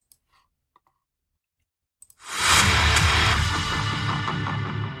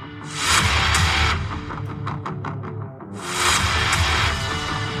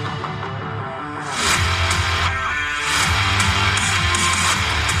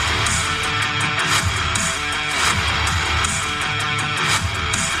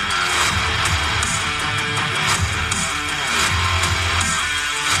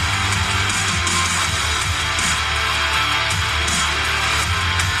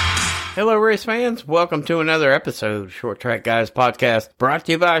Hello, race fans. Welcome to another episode of Short Track Guys Podcast, brought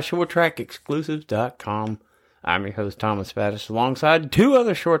to you by ShortTrackExclusives.com. I'm your host, Thomas Faddis, alongside two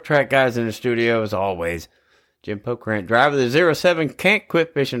other short track guys in the studio, as always. Jim Pokrant, driver of the 07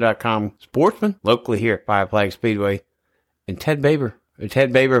 Can'tQuitFishing.com sportsman, locally here at Five Flag Speedway, and Ted Baber of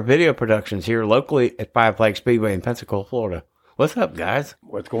Ted Baber Video Productions here locally at Five Flag Speedway in Pensacola, Florida. What's up, guys?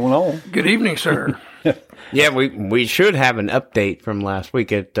 What's going on? Good evening, sir. Yeah, we should have an update from last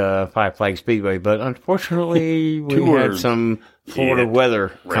week at Five Flag Speedway, but unfortunately we had some Florida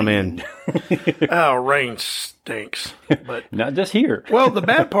weather come in. Oh, rain stinks. But Not just here. well, the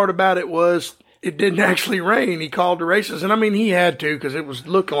bad part about it was it didn't actually rain. He called the races, and I mean he had to because it was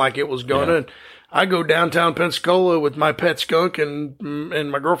looking like it was going to. I go downtown Pensacola with my pet skunk and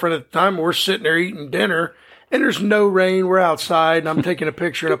my girlfriend at the time. We're sitting there eating dinner. And there's no rain. We're outside, and I'm taking a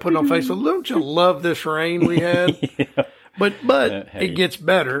picture, and I put it on Facebook. Don't you love this rain we had? But it gets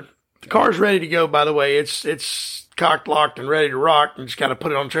better. The car's ready to go, by the way. It's cocked, locked, and ready to rock. And just got to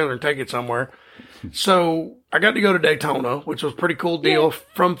put it on the trailer and take it somewhere. So I got to go to Daytona, which was a pretty cool deal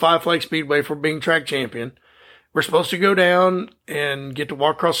from Five Flag Speedway for being track champion. We're supposed to go down and get to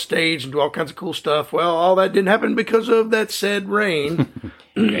walk across the stage and do all kinds of cool stuff. Well, all that didn't happen because of that said rain.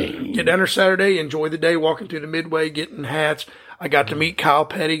 Get down there Saturday, enjoy the day walking through the midway, getting hats. I got to meet Kyle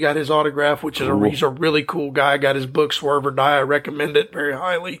Petty, got his autograph, which is he's a really cool guy. Got his book, Swerve or Die. I recommend it very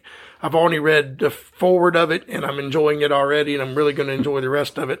highly. I've only read the forward of it, and I'm enjoying it already, and I'm really going to enjoy the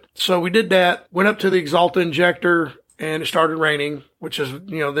rest of it. So we did that, went up to the Exalta injector, and it started raining, which is,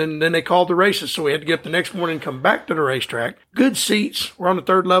 then they called the races. So we had to get up the next morning and come back to the racetrack. Good seats. We're on the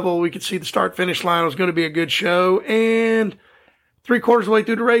third level. We could see the start-finish line. It was going to be a good show. And 3/4 of the way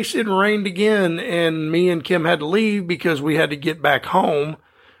through the race, it rained again. And me and Kim had to leave because we had to get back home.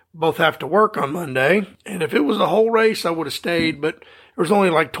 Both have to work on Monday. And if it was the whole race, I would have stayed. But there was only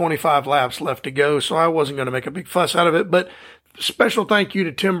like 25 laps left to go. So I wasn't going to make a big fuss out of it. But special thank you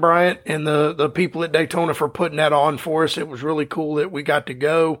to Tim Bryant and the people at Daytona for putting that on for us. It was really cool that we got to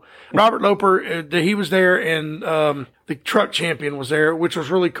go. Robert Loper, he was there, and the truck champion was there, which was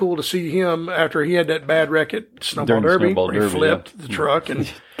really cool to see him after he had that bad wreck at Snowball Derby where he flipped the truck.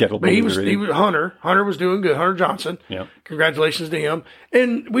 And but he was Hunter. Hunter was doing good. Hunter Johnson. Yeah. Congratulations to him.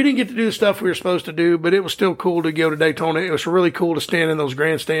 And we didn't get to do the stuff we were supposed to do, but it was still cool to go to Daytona. It was really cool to stand in those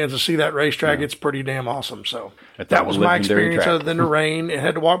grandstands and see that racetrack. Yeah. It's pretty damn awesome. So that was my experience other than the rain. I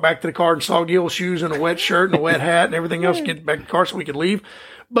had to walk back to the car in soggy old shoes and a wet shirt and a wet hat and everything else to get back to the car so we could leave.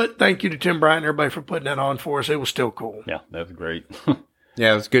 But thank you to Tim Bryant and everybody for putting that on for us. It was still cool. Yeah, that was great.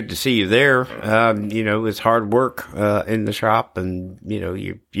 Yeah, it was good to see you there. It's hard work in the shop, and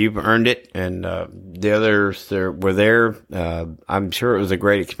you've earned it. And the others were there. I'm sure it was a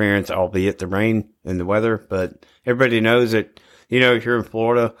great experience, albeit the rain and the weather. But everybody knows that if you're in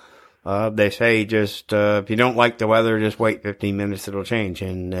Florida, they say just if you don't like the weather, just wait 15 minutes, it'll change.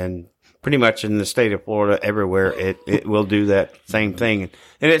 And pretty much in the state of Florida, everywhere it will do that same thing.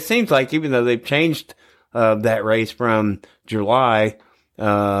 And it seems like even though they've changed that race from July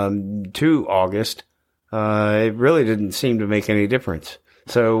to August, it really didn't seem to make any difference.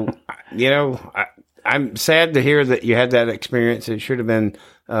 So, I'm sad to hear that you had that experience. It should have been,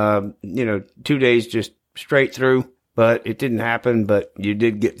 2 days just straight through, but it didn't happen. But you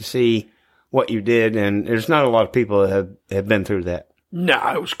did get to see what you did, and there's not a lot of people that have been through that.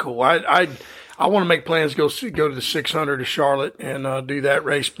 No, it was cool. I want to make plans to go to the 600 to Charlotte and do that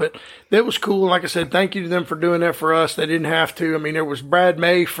race. But that was cool. Like I said, thank you to them for doing that for us. They didn't have to. I mean, there was Brad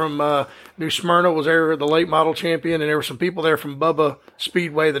May from New Smyrna was there, the late model champion, and there were some people there from Bubba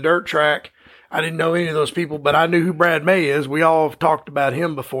Speedway, the dirt track. I didn't know any of those people, but I knew who Brad May is. We all have talked about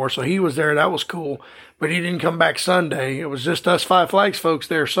him before, so he was there. That was cool. But he didn't come back Sunday. It was just us Five Flags folks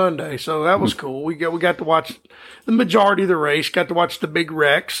there Sunday, so that was cool. We got to watch the majority of the race, got to watch the big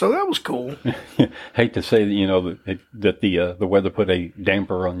wreck, so that was cool. Hate to say that the weather put a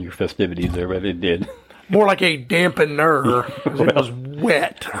damper on your festivities there, but it did. More like a dampener. It was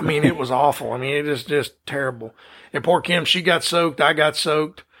wet. I mean, it was awful. I mean, it was just terrible. And poor Kim, she got soaked. I got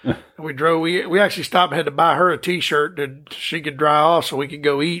soaked. We drove. We actually stopped and had to buy her a T-shirt that she could dry off so we could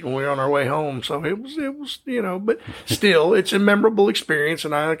go eat when we were on our way home. So it was but still, it's a memorable experience.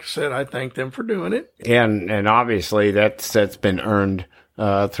 And like I said, I thank them for doing it. And obviously that's been earned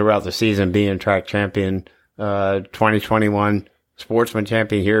throughout the season, being track champion, 2021 sportsman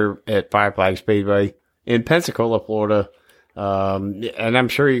champion here at Five Flag Speedway in Pensacola, Florida. And I'm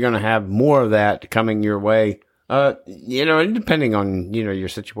sure you're going to have more of that coming your way. And depending on, your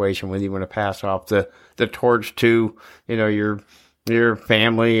situation, whether you want to pass off the torch to, your your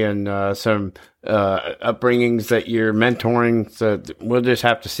family and some upbringings that you're mentoring. So we'll just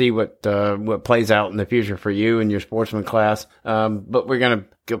have to see what plays out in the future for you and your sportsman class. But we're going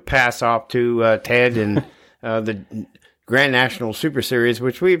to pass off to Ted and the Grand National Super Series,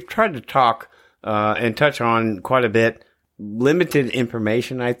 which we've tried to talk and touch on quite a bit. Limited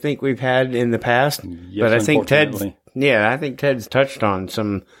information I think we've had in the past, yes, but I think Ted's touched on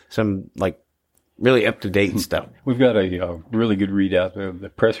some like really up to date stuff. We've got a really good readout of the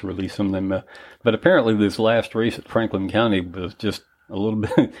press release from them, but apparently this last race at Franklin County was just a little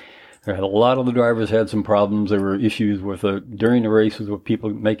bit. A lot of the drivers had some problems. There were issues with during the races with people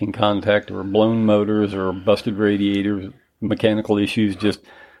making contact, or blown motors, or busted radiators. Mechanical issues just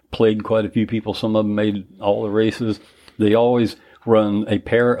plagued quite a few people. Some of them made all the races. They always run a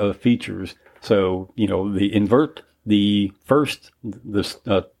pair of features. So, they invert the first,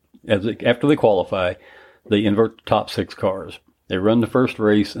 after they qualify, they invert the top 6 cars. They run the first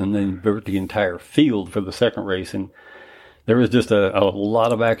race and then invert the entire field for the second race. And there was just a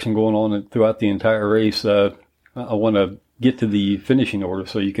lot of action going on throughout the entire race. I want to get to the finishing order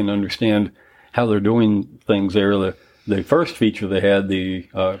so you can understand how they're doing things there. The first feature they had, the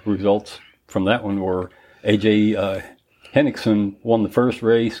results from that one were A.J. Henriksen won the first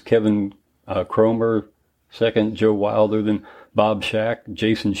race, Kevin Cromer second, Joe Wilder, then Bob Shack,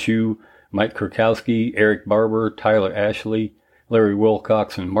 Jason Shue, Mike Kurkowski, Eric Barber, Tyler Ashley, Larry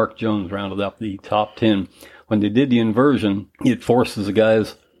Wilcox, and Mark Jones rounded up the top 10. When they did the inversion, it forces the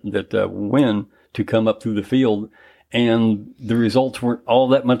guys that win to come up through the field, and the results weren't all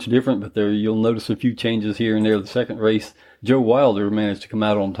that much different, but you'll notice a few changes here and there. The second race, Joe Wilder managed to come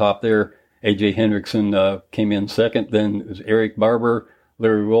out on top there. A.J. Henriksen came in second. Then it was Eric Barber,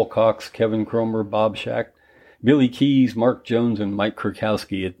 Larry Wilcox, Kevin Cromer, Bob Shack, Billy Keys, Mark Jones, and Mike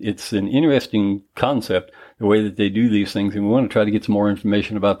Kurkowski. It's an interesting concept, the way that they do these things, and we want to try to get some more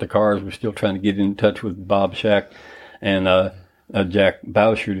information about the cars. We're still trying to get in touch with Bob Shack and Jack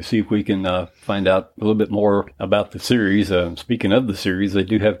Bowsher to see if we can find out a little bit more about the series. Speaking of the series, they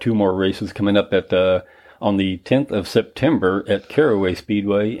do have 2 more races coming up on the 10th of September at Caraway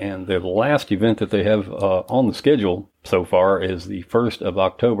Speedway, and the last event that they have on the schedule so far is the 1st of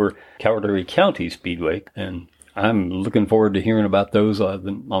October, Cowardary County Speedway, and I'm looking forward to hearing about those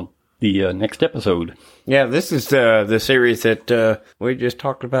on the next episode. Yeah, this is the series that we just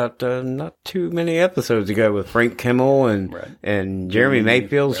talked about not too many episodes ago with Frank Kimmel and Jeremy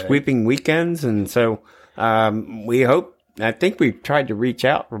Mayfield sweeping weekends, and so we hope. I think we've tried to reach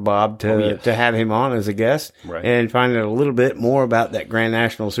out for Bob to have him on as a guest and find out a little bit more about that Grand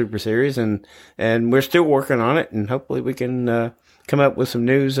National Super Series, and we're still working on it, and hopefully we can come up with some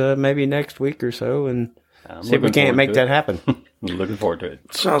news maybe next week or so, and see if we can't make that happen. I'm looking forward to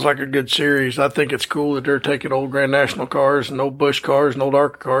it. Sounds like a good series. I think it's cool that they're taking old Grand National cars and old Busch cars and old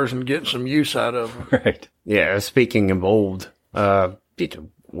ARCA cars and getting some use out of them. Right. Yeah, speaking of old,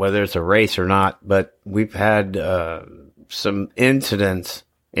 whether it's a race or not, but we've had some incidents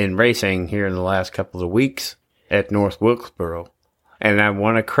in racing here in the last couple of weeks at North Wilkesboro. And I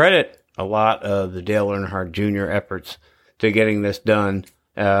want to credit a lot of the Dale Earnhardt Jr. efforts to getting this done.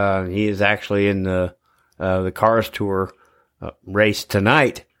 He is actually in the Cars Tour race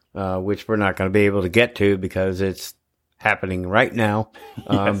tonight, which we're not going to be able to get to because it's happening right now.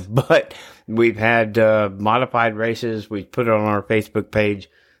 Yes. But we've had modified races. We put it on our Facebook page.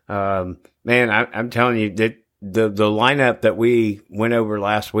 Man, I'm telling you that the lineup that we went over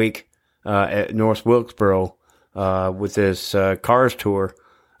last week at North Wilkesboro with this Cars Tour,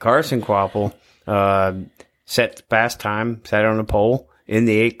 Carson Kvapil set the fast time, sat on the pole in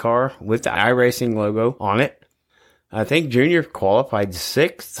the 8 car with the iRacing logo on it. I think Junior qualified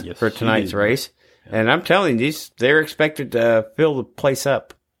 6th for tonight's race. And I'm telling you, they're expected to fill the place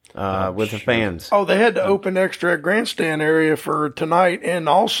up with the fans. Oh, they had to open extra grandstand area for tonight, and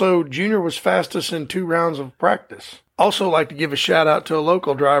also Junior was fastest in 2 rounds of practice. Also like to give a shout out to a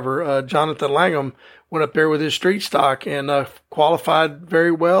local driver, Jonathan Langham, went up there with his street stock and qualified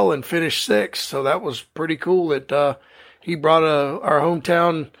very well and finished 6th. So that was pretty cool that he brought our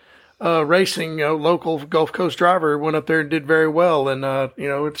hometown racing local Gulf Coast driver, went up there and did very well. And,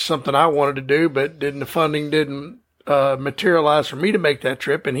 it's something I wanted to do, but the funding didn't materialize for me to make that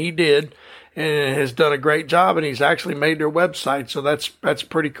trip, and he did, and has done a great job, and he's actually made their website, so that's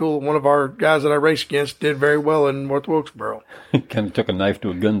pretty cool. One of our guys that I raced against did very well in North Wilkesboro. He kind of took a knife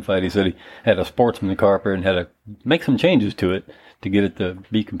to a gunfight. He said he had a sportsman car up there and had to make some changes to it to get it to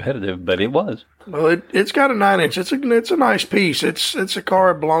be competitive, but it was. Well, it's got a 9-inch. It's a nice piece. It's a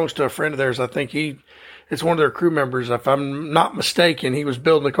car that belongs to a friend of theirs. I think he It's one of their crew members. If I'm not mistaken, he was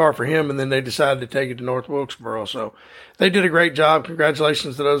building the car for him, and then they decided to take it to North Wilkesboro. So they did a great job.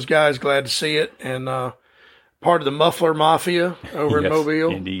 Congratulations to those guys. Glad to see it. And part of the Muffler Mafia over in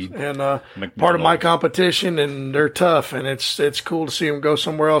Mobile. Indeed. And part of my competition, and they're tough. And it's cool to see them go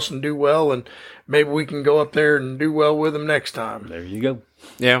somewhere else and do well. And maybe we can go up there and do well with them next time. There you go.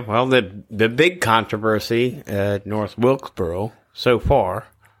 Yeah, well, the big controversy at North Wilkesboro so far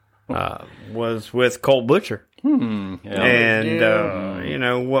was with Cole Butcher. And, you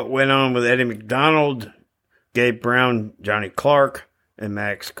know, what went on with Eddie McDonald, Gabe Brown, Johnny Clark, and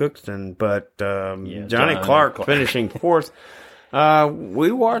Max Cookston. But Johnny Clark finishing fourth.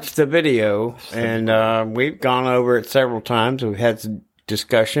 We watched the video, and we've gone over it several times. We've had some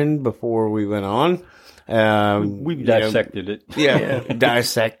discussion before we went on. We've dissected it. Yeah,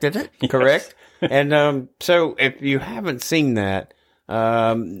 dissected it, correct? And so if you haven't seen that,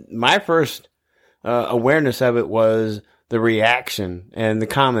 my first awareness of it was the reaction and the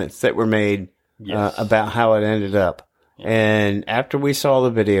comments that were made about how it ended up. And after we saw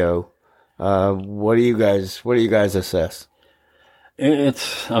the video, what do you guys assess?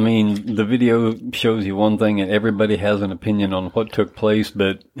 I mean, the video shows you one thing, and everybody has an opinion on what took place.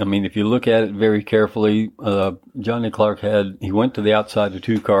 But I mean, if you look at it very carefully, Johnny Clark he went to the outside of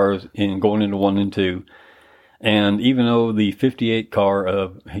two cars and going into 1 and 2. And even though the 58 car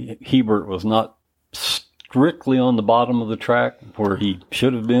of Hebert was not strictly on the bottom of the track where he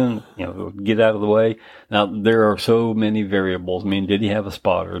should have been, you know, get out of the way. Now, there are so many variables. I mean, did he have a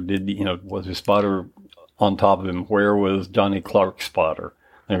spotter? Was his spotter on top of him? Where was Johnny Clark's spotter?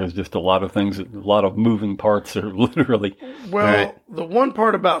 There's just a lot of things, a lot of moving parts that are literally. Well, the one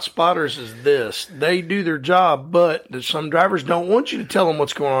part about spotters is this. They do their job, but some drivers don't want you to tell them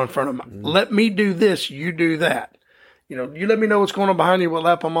what's going on in front of them. Let me do this, you do that. You know, you let me know what's going on behind you, what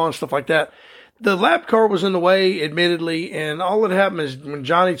lap I'm on, stuff like that. The lap car was in the way, admittedly, and all that happened is when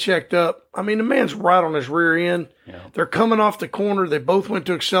Johnny checked up, I mean, the man's right on his rear end. Yeah. They're coming off the corner. They both went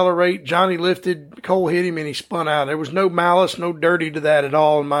to accelerate. Johnny lifted, Cole hit him, and he spun out. There was no malice, no dirty to that at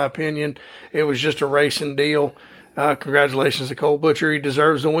all, in my opinion. It was just a racing deal. Congratulations to Cole Butcher. He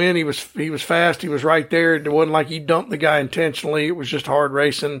deserves the win. He was fast. He was right there. It wasn't like he dumped the guy intentionally. It was just hard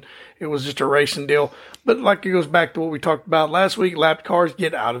racing. It was just a racing deal. But like it goes back to what we talked about last week, lapped cars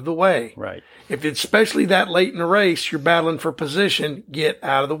get out of the way. Right. If it's especially that late in the race, you're battling for position, get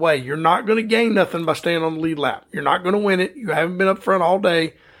out of the way. You're not going to gain nothing by staying on the lead lap. You're not going to win it. You haven't been up front all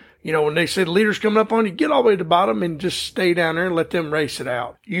day. You know, when they say the leader's coming up on you, get all the way to the bottom and just stay down there and let them race it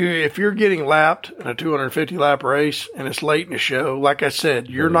out. If you're getting lapped in a 250-lap race and it's late in the show, like I said,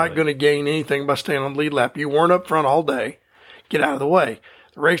 you're not going to gain anything by staying on the lead lap. You weren't up front all day. Get out of the way.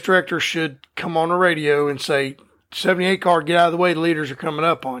 The race director should come on the radio and say, 78 car, get out of the way. The leaders are coming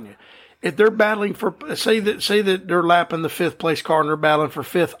up on you. If they're battling for, say that they're lapping the 5th place car and they're battling for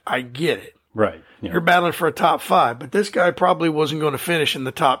 5th, I get it. Right. Yeah. You're battling for a top 5, but this guy probably wasn't going to finish in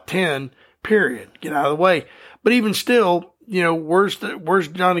the top 10, period. Get out of the way. But even still, you know, where's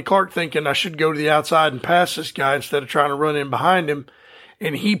Johnny Clark thinking I should go to the outside and pass this guy instead of trying to run in behind him?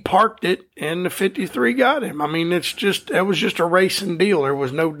 And he parked it, and the 53 got him. I mean, it was just a racing deal. There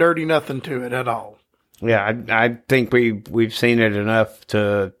was no dirty nothing to it at all. Yeah, I think we've seen it enough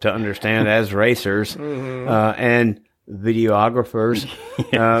to understand as racers and videographers,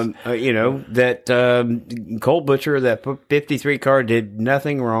 you know, that Cole Butcher, that 53 car did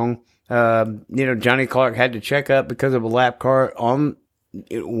nothing wrong. You know, Johnny Clark had to check up because of a lap car on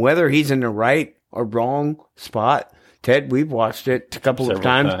whether he's in the right or wrong spot. Ted, we've watched it a couple of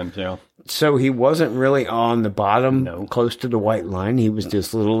times. Yeah. So he wasn't really on the bottom, close to the white line. He was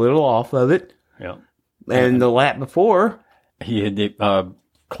just a little off of it. Yeah. And the lap before,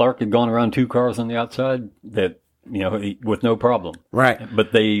 Clark had gone around 2 cars on the outside that, you know, with no problem. Right.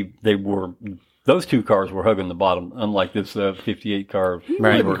 But those 2 cars were hugging the bottom, unlike this 58 car.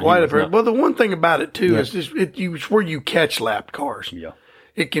 Right. Well, the one thing about it too is it's where you catch lapped cars. Yeah.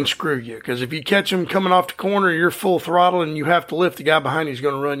 It can screw you because if you catch them coming off the corner, you're full throttle and you have to lift, the guy behind you is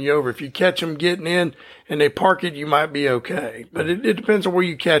going to run you over. If you catch them getting in and they park it, you might be okay. But it depends on where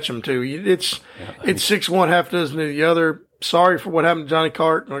you catch them to. It's 6-1, half dozen to the other. Sorry for what happened to Johnny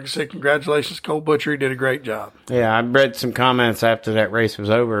Clark. Like I said, congratulations, Cole Butcher. He did a great job. Yeah, I read some comments after that race was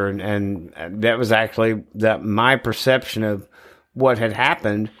over, and that was actually my perception of what had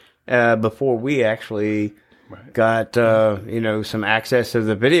happened before we actually got some access to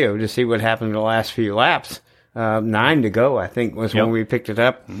the video to see what happened in the last few laps. 9 to go, I think, was when we picked it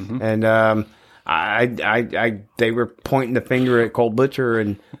up, and they were pointing the finger at Cole Butcher,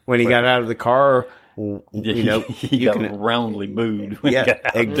 and when he got out of the car, you know, he you got can roundly booed. When he Yeah, got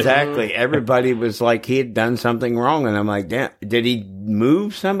out. exactly. Everybody was like he had done something wrong, and I'm like, damn, did he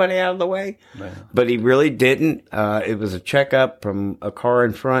move somebody out of the way? Yeah. But he really didn't. It was a checkup from a car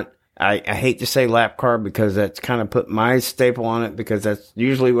in front. I hate to say lap car because that's kind of put my staple on it because that's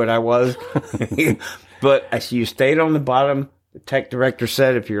usually what I was. But you stayed on the bottom. The tech director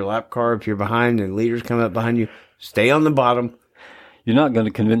said if you're a lap car, if you're behind and leaders come up behind you, stay on the bottom. You're not going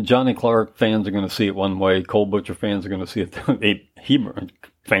to convince Johnny Clark fans are going to see it one way. Cole Butcher fans are going to see it. Hebron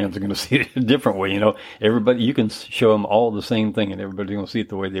fans are going to see it a different way. You know, everybody, you can show them all the same thing and everybody's going to see it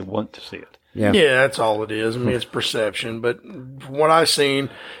the way they want to see it. Yeah. That's all it is. I mean, it's perception. But from what I seen,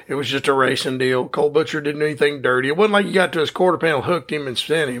 it was just a racing deal. Cole Butcher didn't do anything dirty. It wasn't like he got to his quarter panel, hooked him, and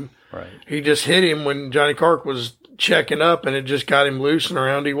sent him. Right. He just hit him when Johnny Clark was checking up, and it just got him loose, and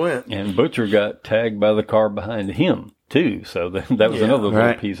around he went. And Butcher got tagged by the car behind him, too. So that was another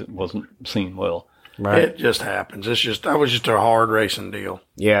little piece that wasn't seen well. Right. It just happens. That was just a hard racing deal.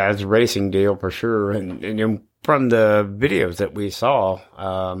 Yeah, it's a racing deal for sure. And from the videos that we saw,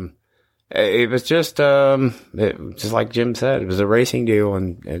 it was just like Jim said, it was a racing deal.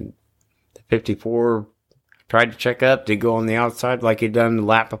 And the 54 tried to check up, did go on the outside like he'd done the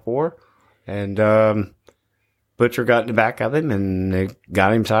lap before. And Butcher got in the back of him, and they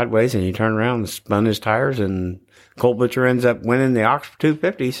got him sideways, and he turned around and spun his tires, and Cole Butcher ends up winning the Oxford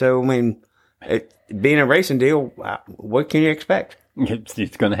 250. So, I mean, being a racing deal, what can you expect?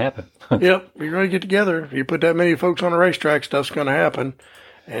 It's going to happen. Yep, you're going to get together. If you put that many folks on a racetrack, stuff's going to happen.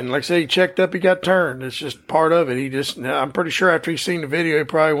 And like I say, he checked up, he got turned. It's just part of it. I'm pretty sure after he seen the video, he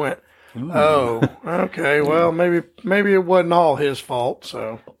probably went, oh, okay, well, maybe it wasn't all his fault.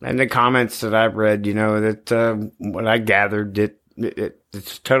 So, and the comments that I've read, you know, that what I gathered,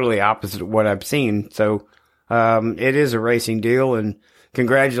 it's totally opposite of what I've seen. So, it is a racing deal, and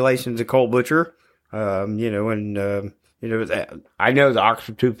congratulations to Cole Butcher. I know the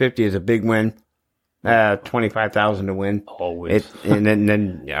Oxford 250 is a big win. 25,000 to win. Always. And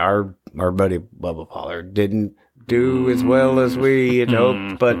then our buddy Bubba Pollard didn't do as well as we had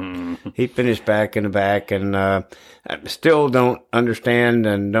hoped, but he finished back in the back, and I still don't understand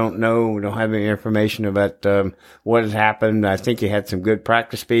and don't have any information about what had happened. I think he had some good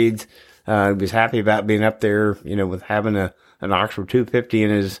practice speeds. He was happy about being up there, with having an Oxford 250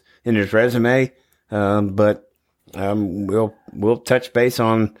 in his resume. But we'll touch base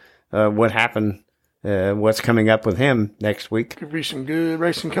on what happened, what's coming up with him next week. Could be some good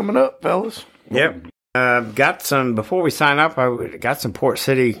racing coming up, fellas. Yep. Before we sign up, I got some Port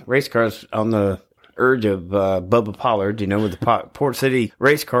City race cars on the urge of Bubba Pollard. With the Port City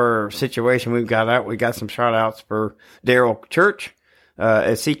race car situation we got some shout outs for Daryl Church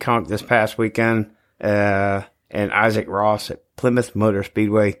at Seekonk this past weekend, and Isaac Ross at Plymouth Motor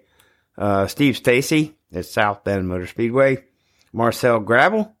Speedway, Steve Stacy at South Bend Motor Speedway, Marcel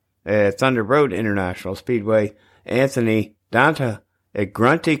Gravel at Thunder Road International Speedway, Anthony Danta at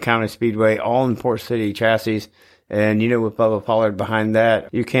Grunty County Speedway, all in Port City chassis. And with Bubba Pollard behind that,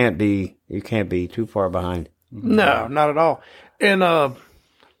 you can't be too far behind. No, not at all. And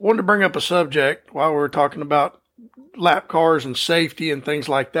wanted to bring up a subject while we were talking about lap cars and safety and things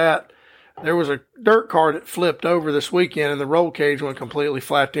like that. There was a dirt car that flipped over this weekend, and the roll cage went completely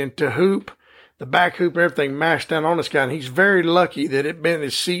flat into hoop. The back hoop and everything mashed down on this guy, and he's very lucky that it bent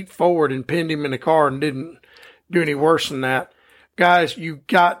his seat forward and pinned him in the car and didn't do any worse than that. Guys, you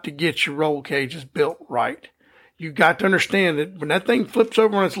got to get your roll cages built right. You got to understand that when that thing flips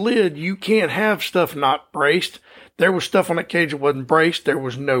over on its lid, you can't have stuff not braced. There was stuff on that cage that wasn't braced. There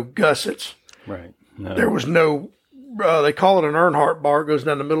was no gussets. Right. No. There was no, they call it an Earnhardt bar. It goes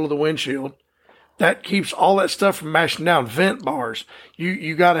down the middle of the windshield. That keeps all that stuff from mashing down. Vent bars.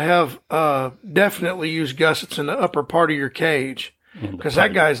 You got to have, definitely use gussets in the upper part of your cage. Because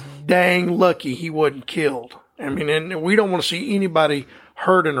that guy's dang lucky he wasn't killed. I mean, and we don't want to see anybody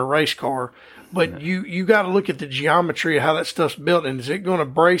hurt in a race car, but you got to look at the geometry of how that stuff's built. And is it going to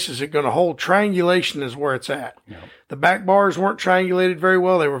brace? Is it going to hold? Triangulation is where it's at. Yep. The back bars weren't triangulated very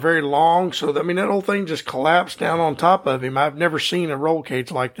well. They were very long. So, that whole thing just collapsed down on top of him. I've never seen a roll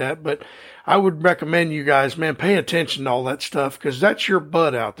cage like that, but I would recommend you guys, man, pay attention to all that stuff because that's your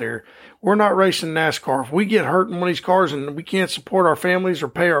butt out there. We're not racing NASCAR. If we get hurt in one of these cars and we can't support our families or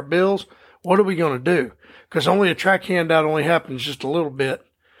pay our bills, what are we going to do? Because only a track handout only happens just a little bit,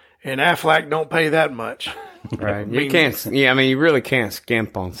 and Aflac don't pay that much. Right. You can't. Yeah, I mean, you really can't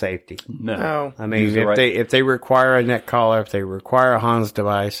skimp on safety. No. I mean, if they require a neck collar, if they require a Hans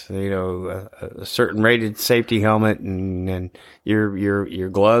device, a certain rated safety helmet and your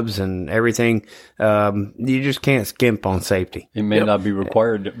gloves and everything, you just can't skimp on safety. It may not be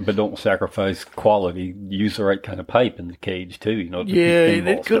required, but don't sacrifice quality. Use the right kind of pipe in the cage too. Yeah,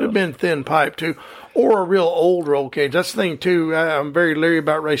 it could have been thin pipe too, or a real old roll cage. That's the thing too. I'm very leery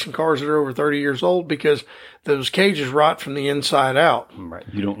about racing cars that are over 30 years old because those cages rot from the inside out. Right.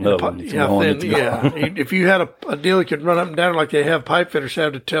 You don't know. If you had a deal that could run up and down like they have pipe fitters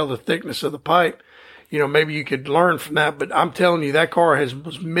have to tell the thickness of the pipe, maybe you could learn from that. But I'm telling you, that car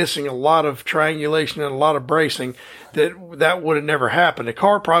was missing a lot of triangulation and a lot of bracing that would have never happened. The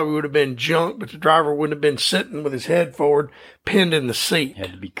car probably would have been junk, but the driver wouldn't have been sitting with his head forward, pinned in the seat.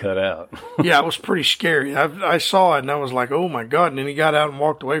 Had to be cut out. Yeah, it was pretty scary. I saw it and I was like, oh my God. And then he got out and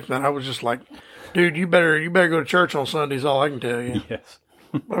walked away from that. I was just like, dude, you better go to church on Sundays, all I can tell you. Yes.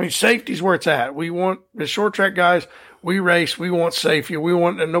 I mean, safety's where it's at. We want the short track guys. We race. We want safety. We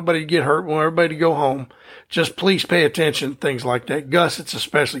want nobody to get hurt. We want everybody to go home. Just please pay attention to things like that. Gussets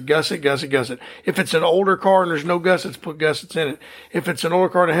especially. Gusset. If it's an older car and there's no gussets, put gussets in it. If it's an older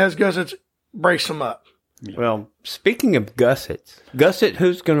car that has gussets, brace them up. Well, speaking of gussets,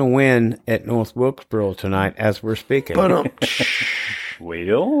 who's going to win at North Wilkesboro tonight as we're speaking?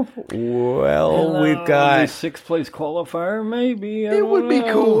 Well, we've got sixth place qualifier, maybe. It would be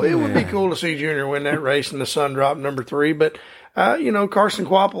cool. It would be cool to see Junior win that race in the Sun Drop number 3. But, Carson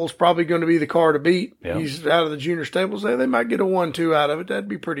Quapple's probably going to be the car to beat. Yeah. He's out of the junior stables. They might get a 1-2 out of it. That'd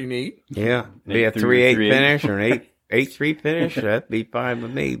be pretty neat. Yeah. Be a 3-8 finish or an 8-3 finish. That'd be fine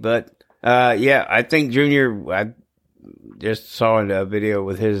with me. But, I think Junior, I just saw a video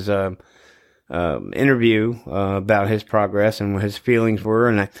with his, interview about his progress and what his feelings were,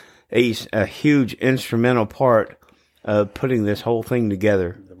 and he's a huge instrumental part of putting this whole thing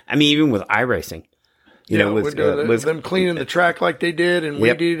together. I mean, even with iRacing, with them cleaning the track like they did, and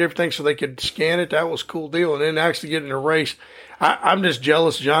we did everything so they could scan it. That was a cool deal. And then actually getting a race, I'm just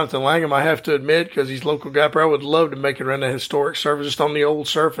jealous of Jonathan Langham, I have to admit, because he's a local guy. But I would love to make it around the historic surface, just on the old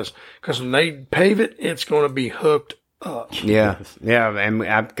surface, because when they pave it, it's going to be hooked up. Yeah, and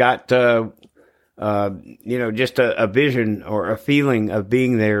I've got. Just a vision or a feeling of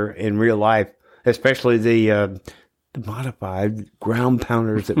being there in real life, especially the modified ground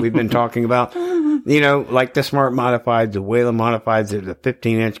pounders that we've been talking about. Like the Smart Modifieds, the Whelen Modifieds, the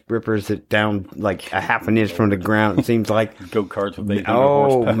 15-inch grippers that down like a half an inch from the ground. It seems like go-karts with 800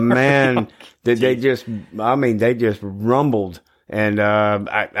 horsepower. Oh man, they just rumbled. And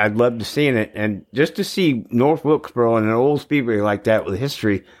I'd love to see it, and just to see North Wilkesboro and an old speedway like that with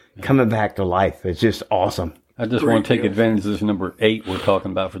history coming back to life. It's just awesome. I just want to take advantage of this number 8 we're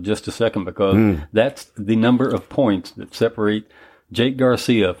talking about for just a second, because that's the number of points that separate Jake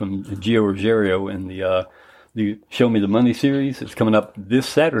Garcia from Gio Ruggiero in the Show Me the Money series. It's coming up this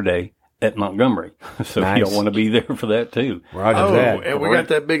Saturday at Montgomery. So you'll want to be there for that too. Roger that. And we got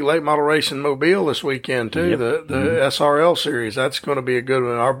that big late model race in Mobile this weekend too, the SRL series. That's going to be a good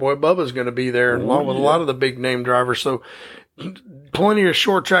one. Our boy Bubba's going to be there along with a lot of the big name drivers. So plenty of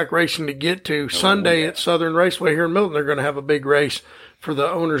short track racing to get to. Sunday at Southern Raceway here in Milton, they're going to have a big race for the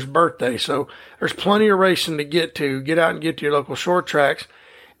owner's birthday. So there's plenty of racing to get to. Get out and get to your local short tracks.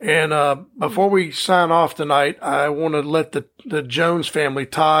 And before we sign off tonight, I want to let the Jones family,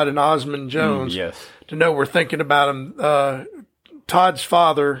 Todd and Osmond Jones, to know we're thinking about them. Todd's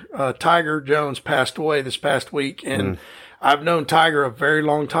father, Tiger Jones, passed away this past week, and I've known Tiger a very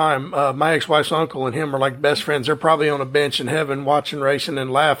long time. My ex-wife's uncle and him are like best friends. They're probably on a bench in heaven watching racing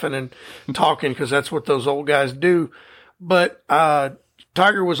and laughing and talking, because that's what those old guys do. But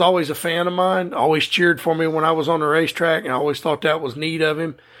Tiger was always a fan of mine, always cheered for me when I was on the racetrack, and I always thought that was neat of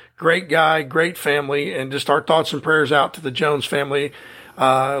him. Great guy, great family, and just our thoughts and prayers out to the Jones family,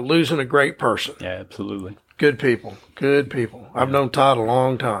 losing a great person. Yeah, absolutely. Good people. I've known Todd a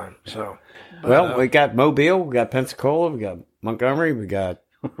long time. So, we got Mobile, we got Pensacola, we got Montgomery, we got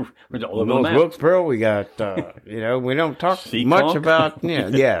North Wilkesboro, we got, we don't talk much about, we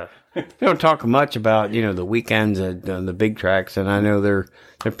don't talk much about, the weekends at the big tracks, and I know they're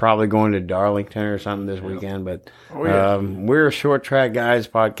probably going to Darlington or something this weekend, but we're a Short Track Guys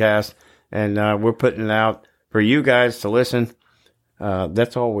podcast, and we're putting it out for you guys to listen.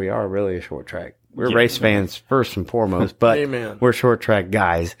 That's all we are, really, a short track. We're race fans first and foremost, but we're short track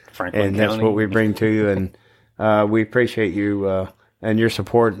guys, and that's what we bring to you, and we appreciate you and your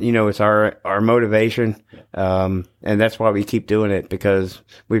support. It's our motivation, and that's why we keep doing it, because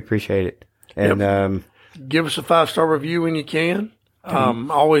we appreciate it. And give us a 5-star review when you can.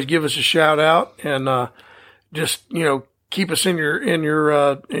 Always give us a shout out, and just, keep us in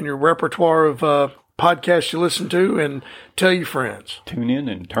your repertoire of podcasts you listen to, and tell your friends. Tune in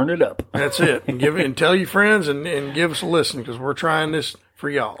and turn it up. That's it. And tell your friends and give us a listen, because we're trying this for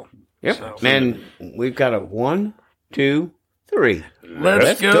y'all. Yep. So, and we've got a 1, 2, 3.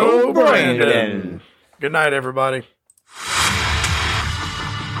 Let's go, Brandon. Good night, everybody.